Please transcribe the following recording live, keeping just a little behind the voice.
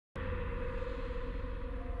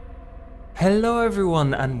Hello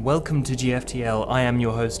everyone and welcome to GFTL. I am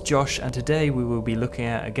your host Josh and today we will be looking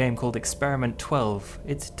at a game called Experiment12.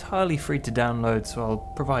 It's entirely free to download, so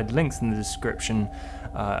I'll provide links in the description.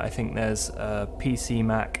 I think there's a PC,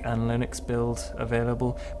 Mac and Linux build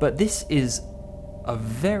available, but this is a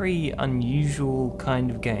very unusual kind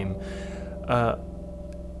of game.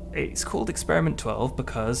 It's called Experiment12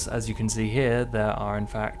 because, as you can see here, there are in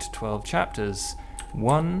fact 12 chapters,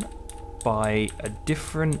 one by a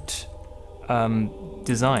different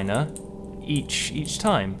designer each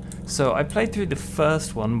time. So I played through the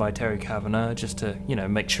first one by Terry Cavanagh just to,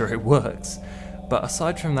 make sure it works. But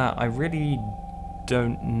aside from that, I really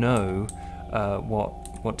don't know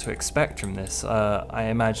what to expect from this. I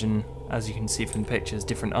imagine, as you can see from the pictures,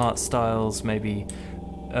 different art styles, maybe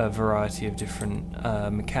a variety of different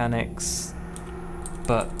mechanics.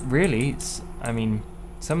 But really,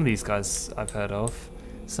 some of these guys I've heard of,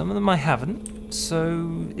 some of them I haven't,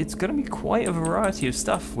 so it's going to be quite a variety of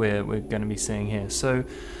stuff we're going to be seeing here. So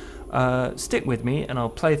stick with me and I'll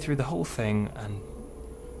play through the whole thing and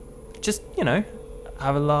just,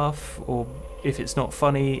 have a laugh, or if it's not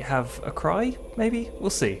funny, have a cry, maybe? We'll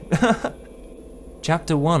see.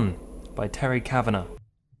 Chapter 1 by Terry Cavanagh.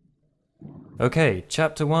 Okay,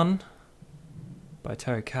 Chapter 1 by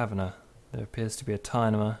Terry Cavanagh. There appears to be a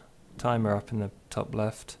timer up in the top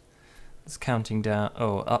left. It's counting down,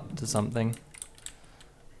 up to something.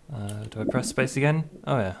 Do I press space again?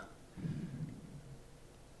 Oh yeah.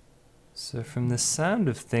 So from the sound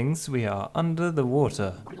of things, we are under the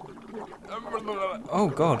water.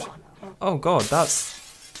 Oh god. Oh god, that's...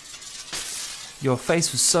 Your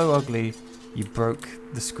face was so ugly, you broke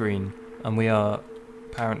the screen. And we are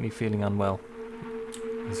apparently feeling unwell,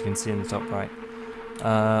 as you can see in the top right.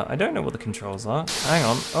 I don't know what the controls are. Hang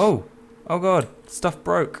on. Oh god, stuff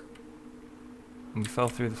broke. And we fell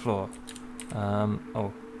through the floor. How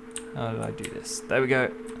did I do this? There we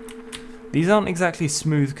go. These aren't exactly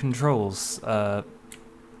smooth controls. You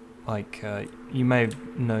may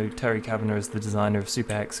know Terry Cavanagh as the designer of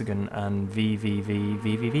Super Hexagon and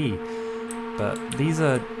VVV. But these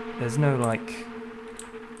are, there's no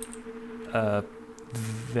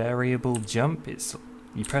variable jump. It's,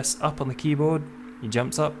 you press up on the keyboard, he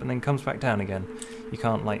jumps up and then comes back down again. You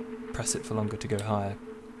can't press it for longer to go higher.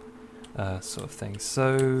 Sort of thing.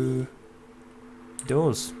 So,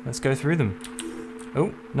 doors. Let's go through them.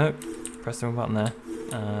 Oh, no. Press the wrong button there.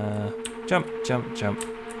 Jump, jump, jump.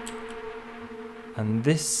 And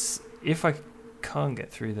this, if I can't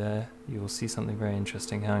get through there, you'll see something very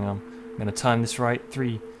interesting. Hang on. I'm going to time this right.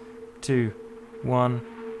 3, 2, 1,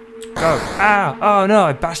 go. Ah! Oh no,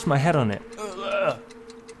 I bashed my head on it.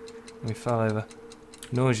 We fell over.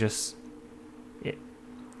 Nauseous.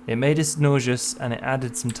 It made us nauseous, and it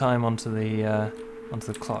added some time onto the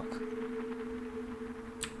clock.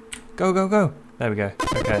 Go, go, go! There we go.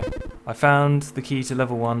 Okay, I found the key to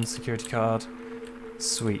level 1 security card.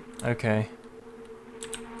 Sweet. Okay.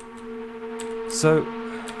 So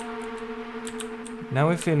now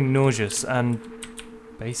we're feeling nauseous, and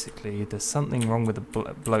basically there's something wrong with the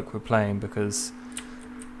bloke we're playing, because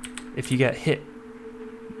if you get hit,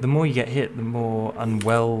 the more you get hit, the more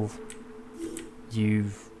unwell you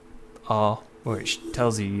are, or it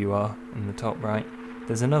tells you are in the top right.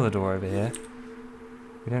 There's another door over here.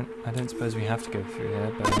 I don't suppose we have to go through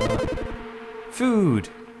here, but food!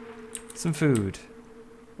 Some food.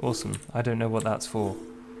 Awesome. I don't know what that's for,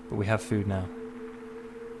 but we have food now.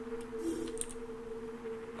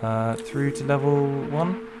 Through to level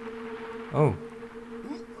 1. Oh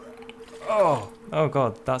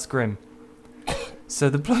god, that's grim. So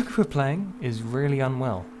the bloke we're playing is really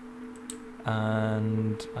unwell,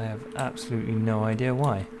 and I have absolutely no idea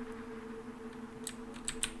why.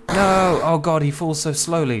 No! Oh god, he falls so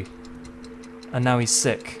slowly. And now he's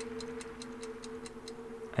sick.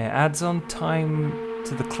 It adds on time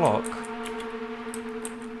to the clock,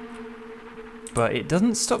 but it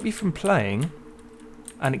doesn't stop you from playing,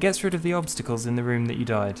 and it gets rid of the obstacles in the room that you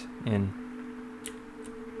died in.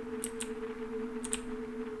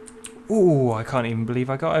 Ooh, I can't even believe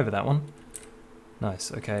I got over that one.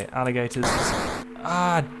 Nice, okay, alligators.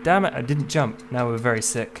 Ah, damn it, I didn't jump. Now we're very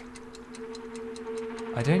sick.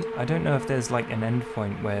 I don't know if there's an end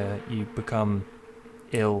point where you become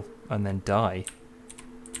ill and then die,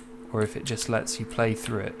 or if it just lets you play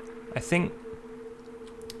through it. I think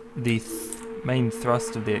the main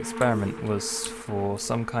thrust of the experiment was for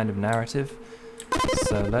some kind of narrative.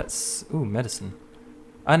 So let's... Ooh, medicine.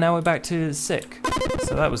 And now we're back to sick.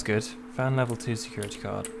 So that was good. Found level 2 security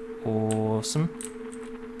card. Awesome.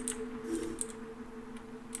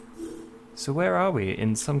 So where are we?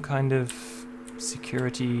 In some kind of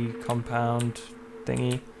security compound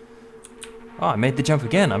thingy? Oh, I made the jump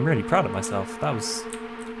again. I'm really proud of myself. That was...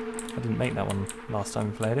 I didn't make that one last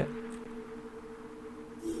time we played it.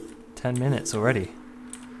 10 minutes already.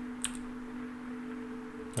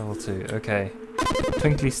 Level 2, okay.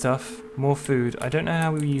 Twinkly stuff, more food. I don't know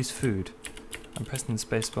how we use food. I'm pressing the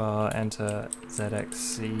spacebar, enter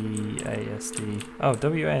ZXCASD. Oh,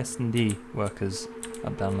 WASD workers.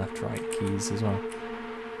 Up, down, left, right keys as well.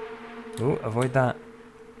 Oh, avoid that.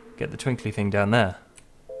 Get the twinkly thing down there.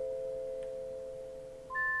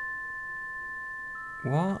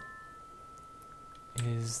 What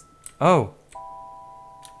is... Oh!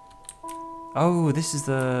 Oh, this is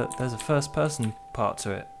the... There's a first person part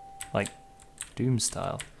to it. Like, Doom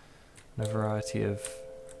style. And a variety of...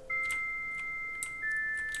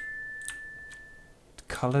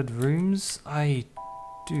 coloured rooms? I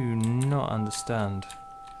do not understand.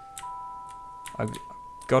 I've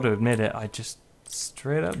got to admit it, I just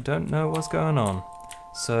straight up don't know what's going on.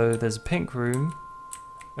 So there's a pink room,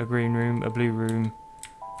 a green room, a blue room,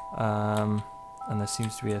 and there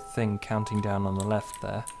seems to be a thing counting down on the left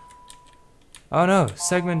there. Oh no,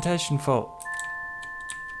 segmentation fault.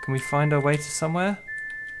 Can we find our way to somewhere?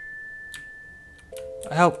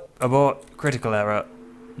 Help! Abort! Critical error.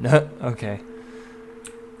 No, okay.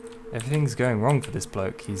 Everything's going wrong for this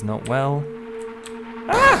bloke. He's not well.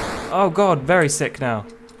 Ah! Oh god, very sick now.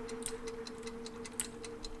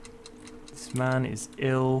 This man is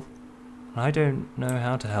ill. I don't know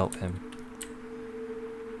how to help him.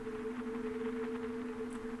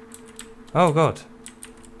 Oh god.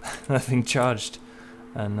 That thing charged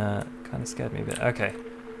and kind of scared me a bit. Okay.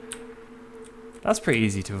 That's pretty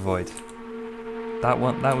easy to avoid. That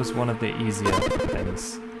was one of the easier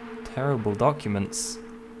things. Terrible documents.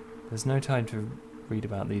 There's no time to read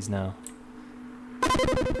about these now.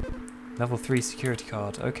 Level 3 security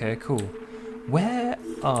card. Okay, cool. Where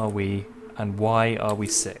are we and why are we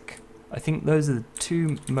sick? I think those are the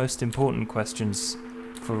two most important questions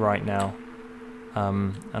for right now.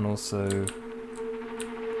 And also,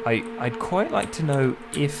 I'd quite like to know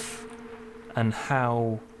if and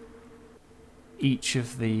how each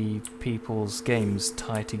of the people's games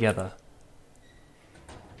tie together.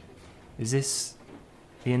 Is this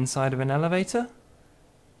the inside of an elevator?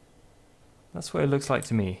 That's what it looks like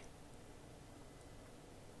to me.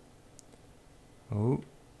 Oh,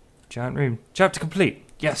 giant room. Chapter complete.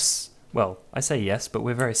 Yes. Well, I say yes, but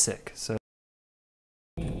we're very sick, so...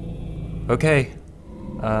 Okay.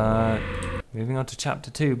 Moving on to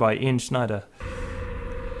Chapter 2 by Ian Snyder.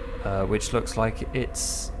 Which looks like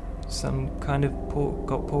it's some kind of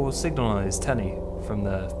got poor signal on his telly from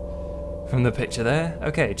the picture there.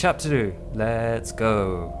 Okay, Chapter 2. Let's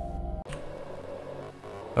go.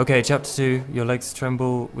 Okay, Chapter 2. Your legs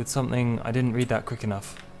tremble with something. I didn't read that quick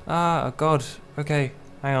enough. Ah, God. Okay,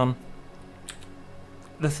 hang on.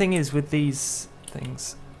 The thing is with these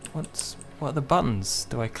things, what are the buttons?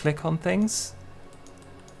 Do I click on things?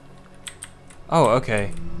 Oh,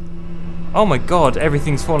 okay. Oh my god,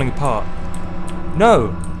 everything's falling apart. No!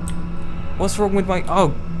 What's wrong with my...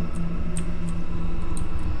 Oh!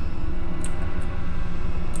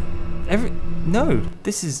 No!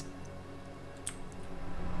 This is...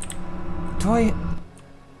 Do I...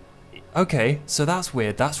 Okay, so that's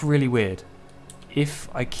weird. That's really weird. If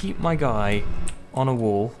I keep my guy on a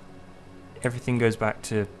wall, everything goes back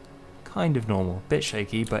to kind of normal. Bit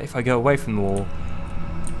shaky, but if I go away from the wall,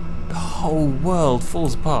 the whole world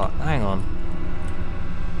falls apart. Hang on.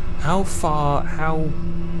 How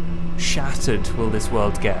shattered will this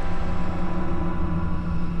world get?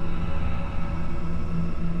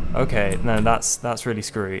 Okay, no, that's really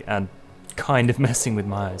screwy and kind of messing with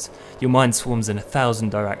my eyes. Your mind swarms in 1,000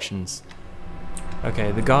 directions.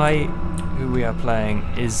 Okay, the guy who we are playing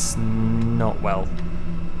is not well.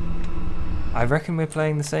 I reckon we're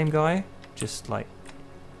playing the same guy, just like...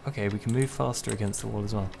 Okay, we can move faster against the wall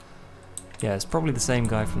as well. Yeah, it's probably the same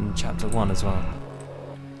guy from Chapter 1 as well.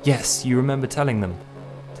 Yes, you remember telling them.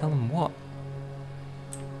 Tell them what?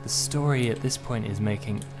 The story at this point is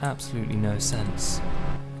making absolutely no sense.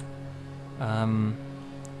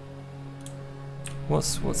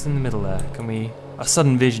 What's in the middle there? Can we... A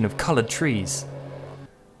sudden vision of coloured trees.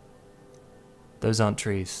 Those aren't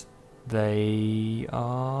trees. They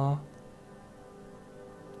are...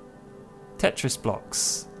 Tetris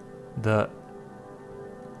blocks that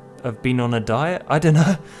have been on a diet? I don't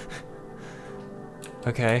know.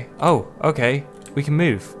 Okay. Oh, okay. We can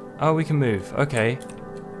move. Oh, we can move. Okay.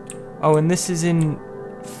 Oh, and this is in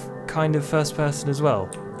kind of first person as well.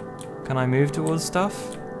 Can I move towards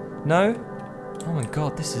stuff? No? Oh my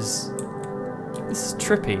god, this is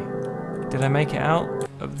trippy. Did I make it out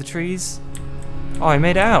of the trees? Oh, I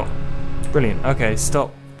made it out. Brilliant. Okay,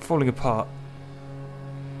 stop falling apart.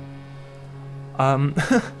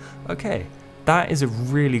 Okay, that is a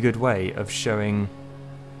really good way of showing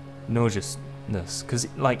nauseousness, because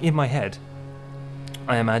like in my head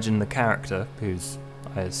I imagine the character, who's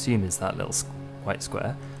I assume is that little white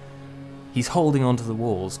square, he's holding onto the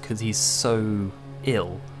walls because he's so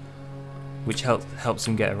ill, which helps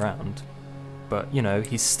him get around. But you know,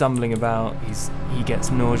 he's stumbling about, he gets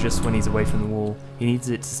nauseous when he's away from the wall. He needs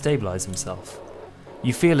it to stabilize himself.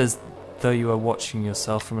 You feel as though you are watching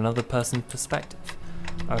yourself from another person's perspective.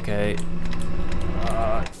 Okay,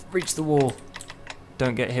 reach the wall.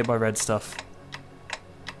 Don't get hit by red stuff.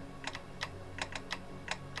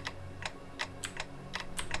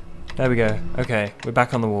 There we go. Okay, we're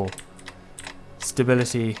back on the wall.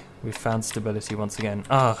 Stability. We've found stability once again.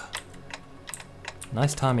 Ah,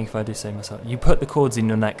 nice timing if I do say myself. You put the cords in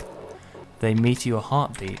your neck. They meter your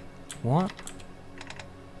heartbeat. What?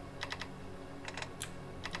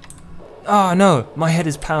 Oh no, my head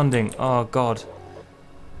is pounding. Oh god.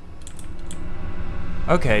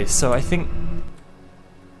 Okay, so I think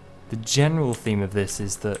the general theme of this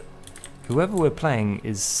is that whoever we're playing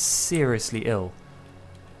is seriously ill.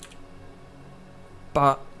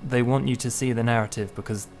 But they want you to see the narrative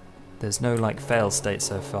because there's no like fail state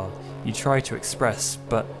so far. You try to express,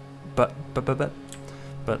 but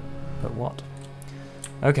what?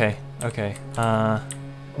 Okay, okay.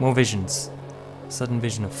 More visions. Sudden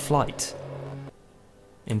vision of flight.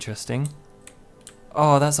 Interesting.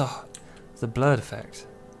 Oh, that's a blurred effect.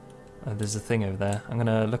 There's a thing over there. I'm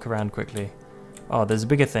gonna look around quickly. Oh, there's a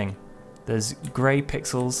bigger thing. There's grey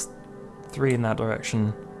pixels, 3 in that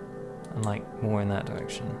direction, and like more in that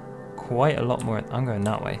direction. Quite a lot more. I'm going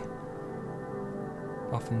that way.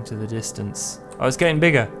 Off into the distance. Oh, it's getting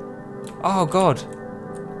bigger. Oh god.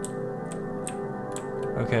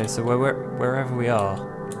 Okay, so wherever we are,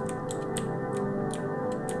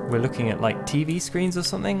 we're looking at like TV screens or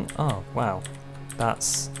something. Oh wow,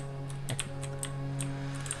 that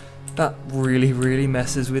really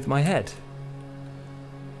messes with my head.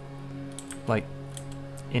 Like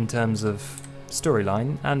in terms of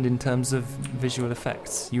storyline and in terms of visual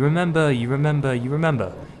effects. You remember.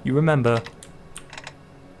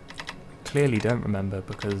 Clearly don't remember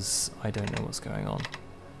because I don't know what's going on.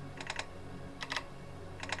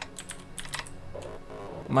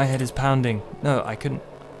 My head is pounding. No, I couldn't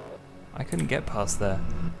get past there.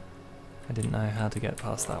 I didn't know how to get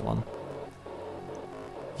past that one.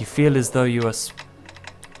 You feel as though you are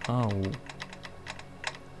oh.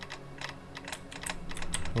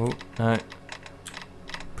 Oh, no.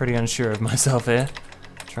 Pretty unsure of myself here.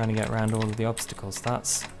 Trying to get around all of the obstacles.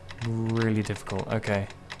 That's really difficult. Okay.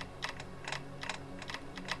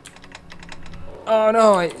 Oh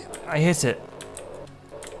no, I hit it.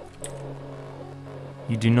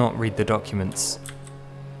 You do not read the documents.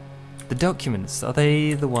 The documents, are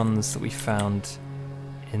they the ones that we found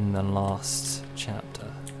in the last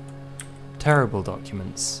chapter? Terrible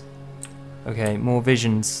documents. Okay, more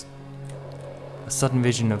visions. A sudden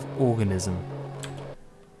vision of organism.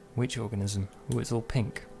 Which organism? Oh, it's all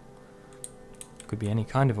pink. Could be any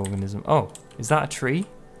kind of organism. Oh, is that a tree?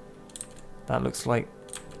 That looks like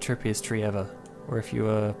the trippiest tree ever. Or if you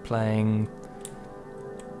were playing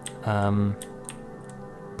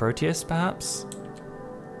Proteus, perhaps?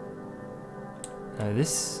 No,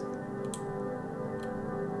 this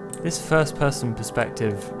first-person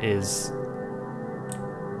perspective is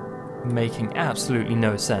making absolutely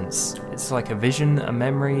no sense. It's like a vision, a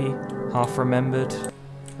memory, half-remembered,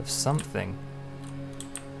 of something.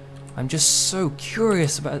 I'm just so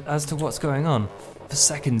curious as to what's going on. For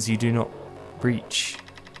seconds you do not reach.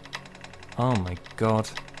 Oh my god.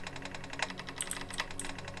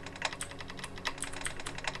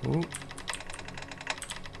 Ooh.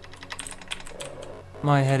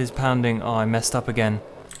 My head is pounding. Oh, I messed up again.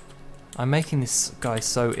 I'm making this guy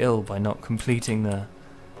so ill by not completing the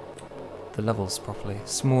levels properly.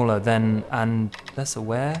 Smaller then and less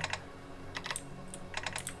aware.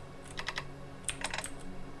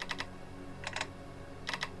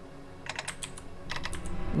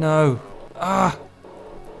 No. Ah!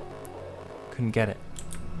 Couldn't get it.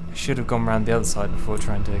 I should have gone around the other side before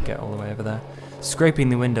trying to get all the way over there. Scraping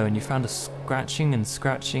the window and you found a scratching and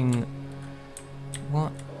scratching.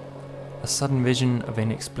 What? A sudden vision of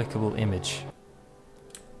inexplicable image.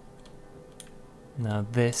 Now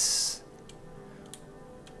this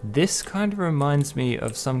kind of reminds me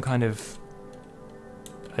of some kind of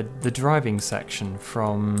the driving section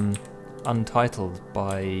from Untitled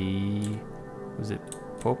by, was it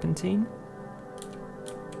Porpentine?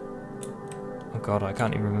 Oh god, I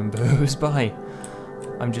can't even remember who it was by.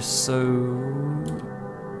 I'm just so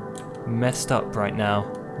messed up right now.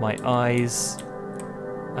 My eyes,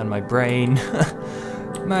 And my brain.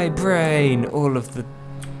 My brain! All of the...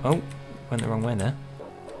 Oh, went the wrong way there.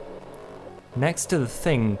 Next to the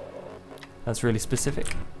thing. That's really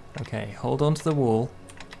specific. Okay, hold on to the wall.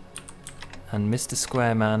 And Mr.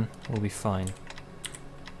 Square Man will be fine.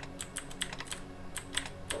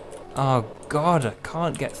 Oh god, I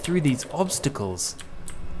can't get through these obstacles.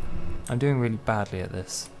 I'm doing really badly at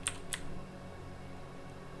this.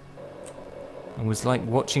 It was like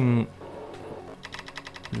watching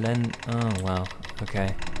oh wow,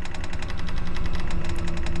 okay.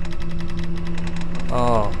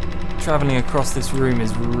 Oh, traveling across this room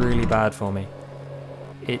is really bad for me.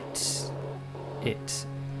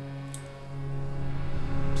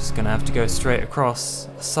 Just gonna have to go straight across.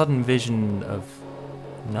 A sudden vision of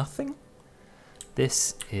nothing?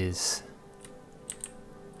 This is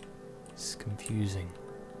confusing.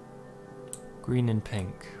 Green and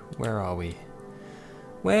pink. Where are we?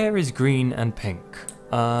 Where is green and pink?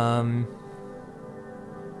 The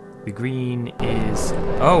green is...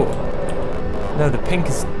 Oh! No, the pink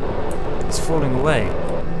is falling away.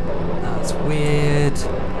 That's weird.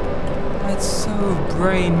 That's so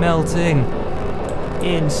brain melting.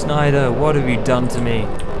 Ian Snyder, what have you done to me?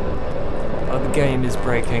 Oh, the game is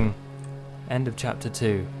breaking. End of chapter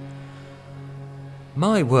 2.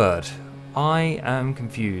 My word, I am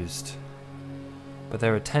confused. But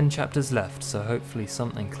there are 10 chapters left, so hopefully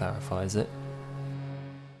something clarifies it.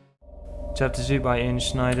 Chapter 2 by Ian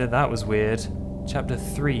Snyder, that was weird. Chapter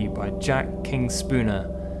 3 by Jack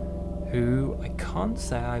King-Spooner, who I can't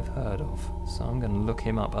say I've heard of, so I'm going to look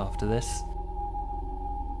him up after this.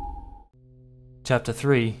 Chapter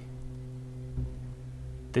 3.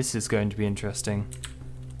 This is going to be interesting.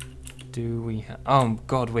 Do we oh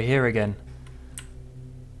god, we're here again.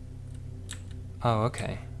 Oh,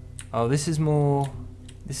 okay. Oh, this is more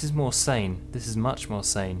sane. This is much more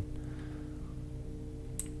sane.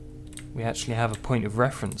 We actually have a point of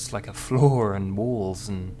reference, like a floor and walls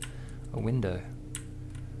and a window.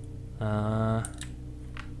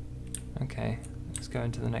 Okay, let's go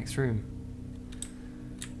into the next room.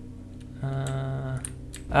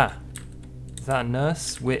 Is that a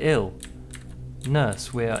nurse? We're ill.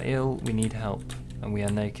 Nurse, we are ill, we need help, and we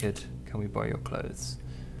are naked. Can we borrow your clothes?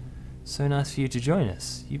 So nice for you to join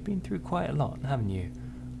us. You've been through quite a lot, haven't you?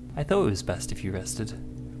 I thought it was best if you rested.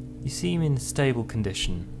 You seem in stable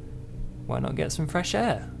condition. Why not get some fresh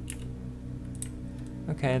air?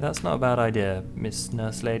 Okay, that's not a bad idea, Miss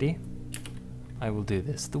Nurse Lady. I will do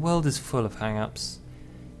this. The world is full of hang-ups.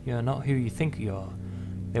 You are not who you think you are.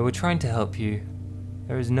 They were trying to help you.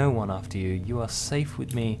 There is no one after you. You are safe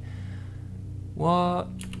with me. What?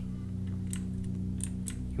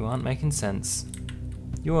 You aren't making sense.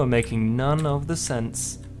 You are making none of the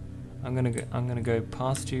sense. I'm gonna go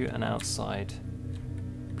past you and outside.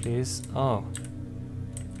 Please. Oh.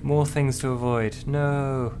 More things to avoid.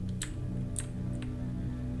 No.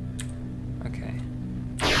 Okay.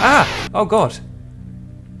 Ah! Oh god!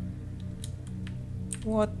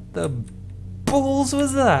 What the balls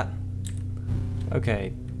was that?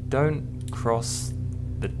 Okay, don't cross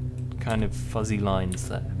the kind of fuzzy lines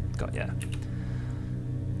there. Got ya.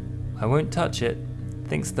 I won't touch it.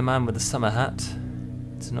 Thinks the man with the summer hat.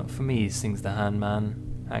 It's not for me, sings the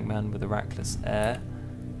hangman with a reckless air.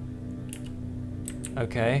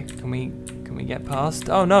 Okay, can we get past?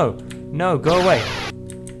 Oh no! No, go away!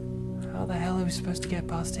 How the hell are we supposed to get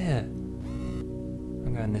past here?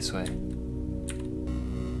 I'm going this way.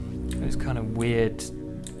 Those kind of weird,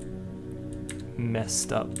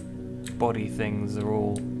 messed up body things are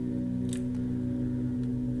all...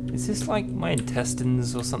 Is this like my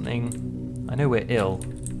intestines or something? I know we're ill.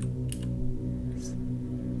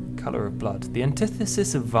 Colour of blood. The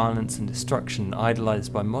antithesis of violence and destruction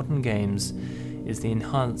idolized by modern games is the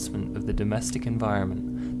enhancement of the domestic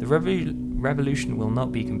environment. The revolution will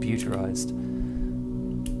not be computerized.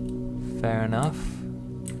 Fair enough.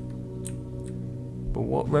 But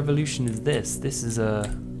what revolution is this? This is a...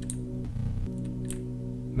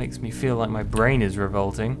 Makes me feel like my brain is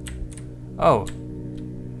revolting. Oh!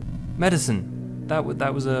 Medicine! That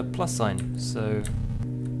was a plus sign, so...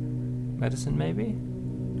 Medicine, maybe?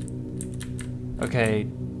 Okay,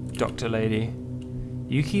 doctor lady.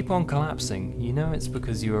 You keep on collapsing. You know it's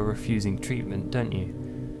because you are refusing treatment, don't you?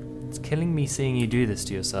 It's killing me seeing you do this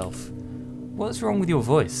to yourself. What's wrong with your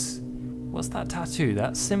voice? What's that tattoo,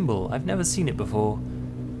 that symbol? I've never seen it before.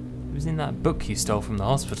 It was in that book you stole from the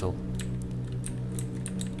hospital.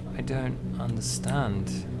 I don't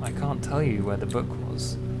understand. I can't tell you where the book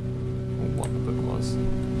was. Or what the book was.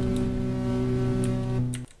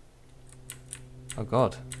 Oh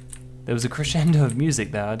god. There was a crescendo of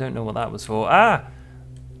music there. I don't know what that was for. Ah!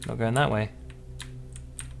 Not going that way.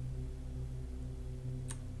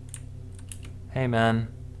 Hey man,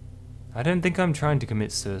 I don't think I'm trying to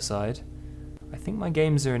commit suicide. I think my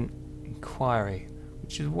games are an inquiry,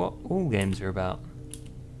 which is what all games are about.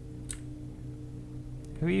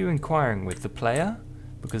 Who are you inquiring with? The player?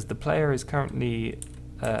 Because the player is currently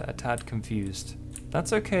a tad confused.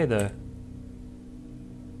 That's okay though,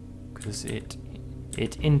 because it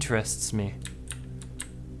interests me.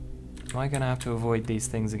 Am I gonna have to avoid these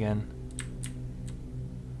things again?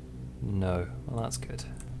 No. Well, that's good.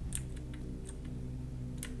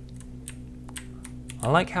 I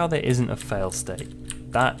like how there isn't a fail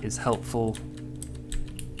state. That is helpful.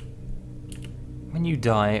 When you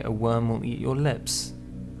die, a worm will eat your lips.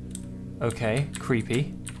 Okay,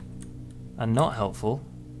 creepy. And not helpful.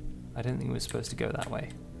 I don't think we're supposed to go that way.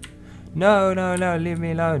 No, no, no, leave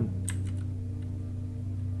me alone.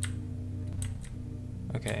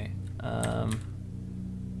 Okay,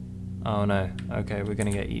 oh no, okay, we're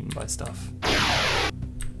gonna get eaten by stuff.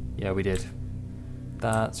 Yeah, we did.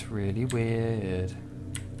 That's really weird.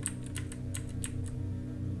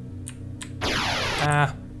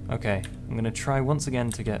 Ah, okay. I'm gonna try once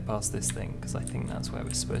again to get past this thing, because I think that's where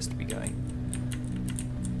we're supposed to be going.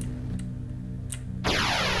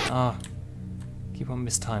 Ah, keep on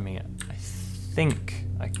mistiming it. I think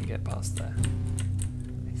I can get past there.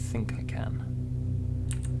 I think I can.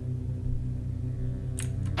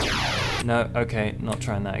 No, okay, not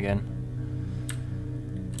trying that again.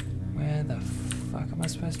 Where the fuck am I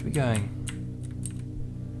supposed to be going?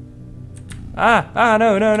 Ah,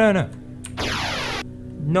 no, no, no, no.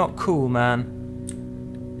 Not cool, man.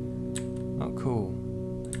 Not cool.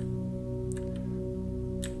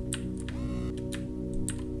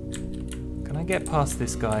 Can I get past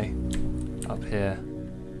this guy up here?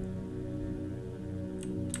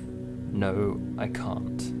 No, I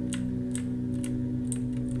can't.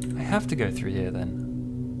 I have to go through here then.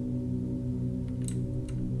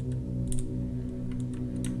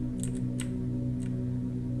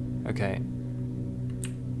 Okay.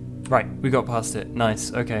 Right, we got past it.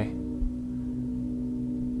 Nice, okay.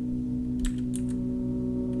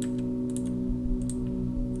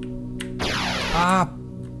 Ah,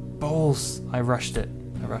 balls. I rushed it.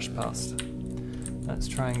 I rushed past. Let's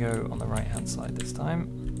try and go on the right hand side this time.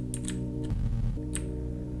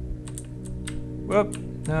 Whoop.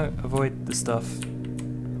 No, avoid the stuff.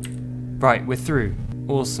 Right, we're through.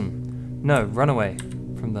 Awesome. No, run away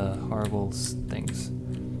from the horrible things.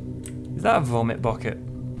 Is that a vomit bucket?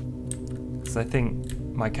 Because I think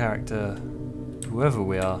my character, whoever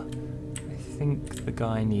we are, I think the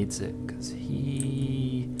guy needs it because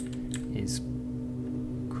he is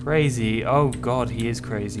crazy. Oh god, he is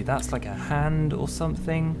crazy. That's like a hand or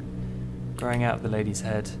something growing out of the lady's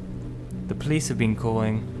head. The police have been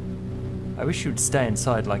calling. I wish you would stay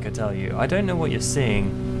inside like I tell you. I don't know what you're seeing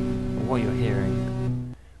or what you're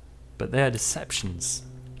hearing, but they are deceptions.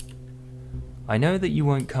 I know that you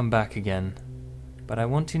won't come back again, but I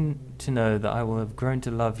want you to know that I will have grown to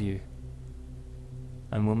love you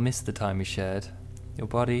and will miss the time we shared. Your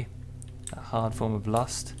body, that hard form of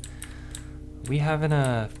lust. We having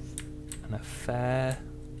an affair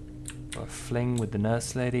or a fling with the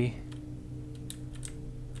nurse lady?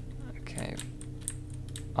 Okay.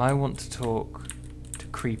 I want to talk to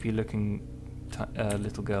creepy looking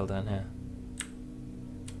little girl down here.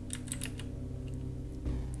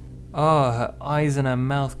 Oh, her eyes and her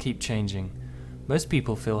mouth keep changing. Most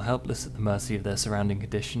people feel helpless at the mercy of their surrounding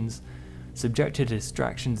conditions. Subjected to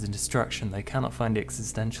distractions and destruction, they cannot find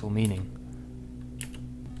existential meaning.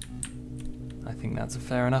 I think that's a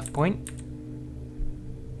fair enough point.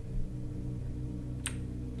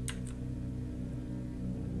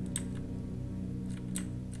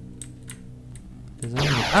 There's only...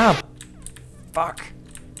 Ah! Fuck!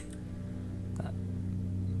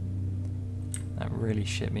 That really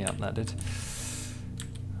shit me up, that did.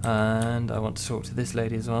 And I want to talk to this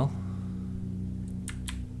lady as well.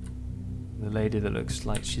 The lady that looks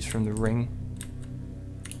like she's from The Ring.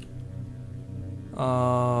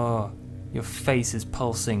 Oh, your face is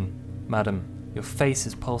pulsing, madam. Your face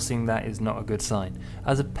is pulsing, that is not a good sign.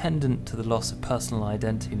 As a pendant to the loss of personal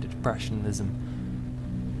identity and depressionism,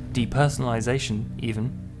 depersonalization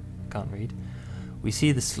even, can't read, we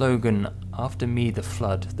see the slogan, "After me the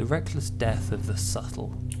flood, the reckless death of the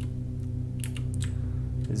subtle."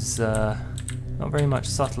 There's not very much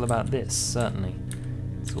subtle about this, certainly.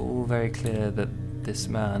 It's all very clear that this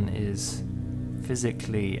man is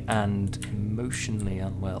physically and emotionally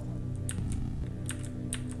unwell.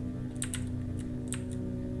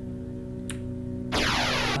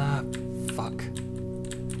 Ah, fuck.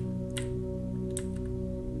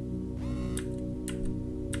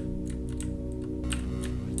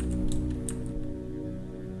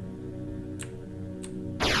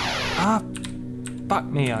 Ah! Fuck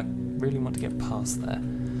me, I really want to get past there.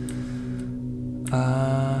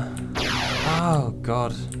 Oh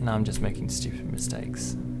god, now I'm just making stupid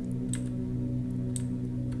mistakes.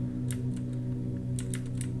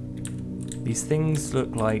 These things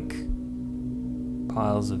look like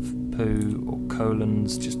piles of poo or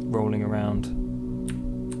colons just rolling around.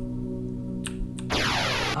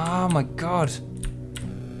 Oh my god!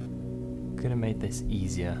 Could have made this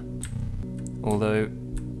easier. Although...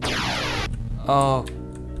 Oh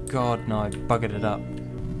god, no, I buggered it up.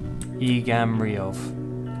 Egamriov.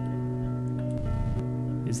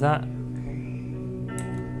 Is that...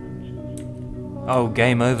 Oh,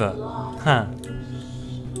 game over. Huh.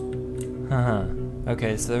 Haha.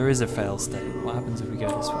 Okay, so there is a fail state. What happens if we go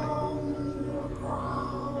this way?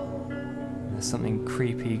 There's something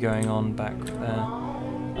creepy going on back there.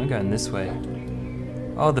 I'm going this way.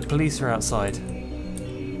 Oh, the police are outside.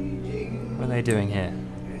 What are they doing here?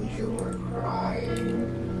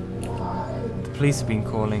 The police have been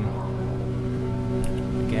calling.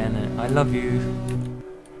 Again, I love you.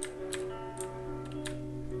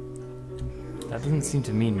 That doesn't seem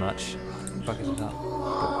to mean much. Bucket it up.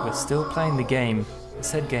 But we're still playing the game. It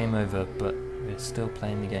said game over, but we're still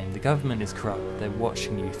playing the game. The government is corrupt. They're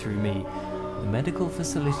watching you through me. The medical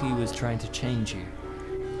facility was trying to change you.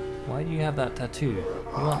 Why do you have that tattoo?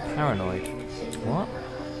 You aren't paranoid. What?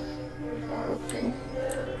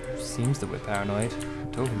 Seems that we're paranoid.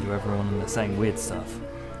 We're talking to everyone and they're saying weird stuff.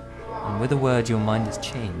 And with a word, your mind has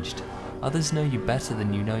changed. Others know you better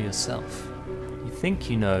than you know yourself. You think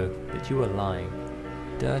you know, but you are lying.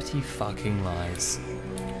 Dirty fucking lies.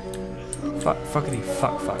 Fuckity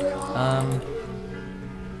fuck.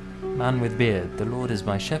 Man with beard, the Lord is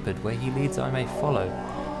my shepherd, where he leads I may follow.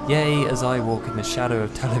 Yea, as I walk in the shadow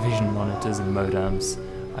of television monitors and modems,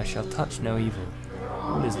 I shall touch no evil.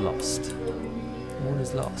 All is lost. All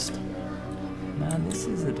is lost. Man, this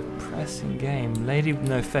is a depressing game. Lady with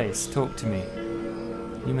no face, talk to me.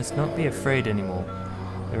 You must not be afraid anymore.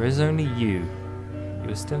 There is only you. You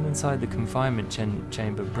are still inside the confinement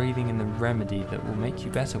chamber, breathing in the remedy that will make you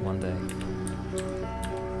better one day.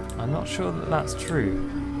 I'm not sure that that's true.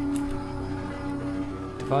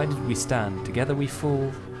 Divided we stand, together we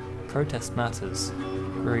fall. Protest matters.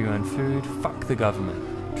 Grow your own food, fuck the government.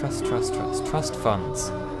 Trust, trust, trust. Trust funds.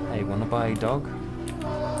 Hey, wanna buy a dog?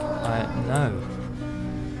 No.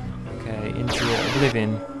 Okay, into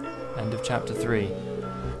oblivion. End of chapter 3.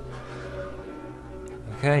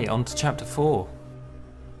 Okay, on to chapter 4.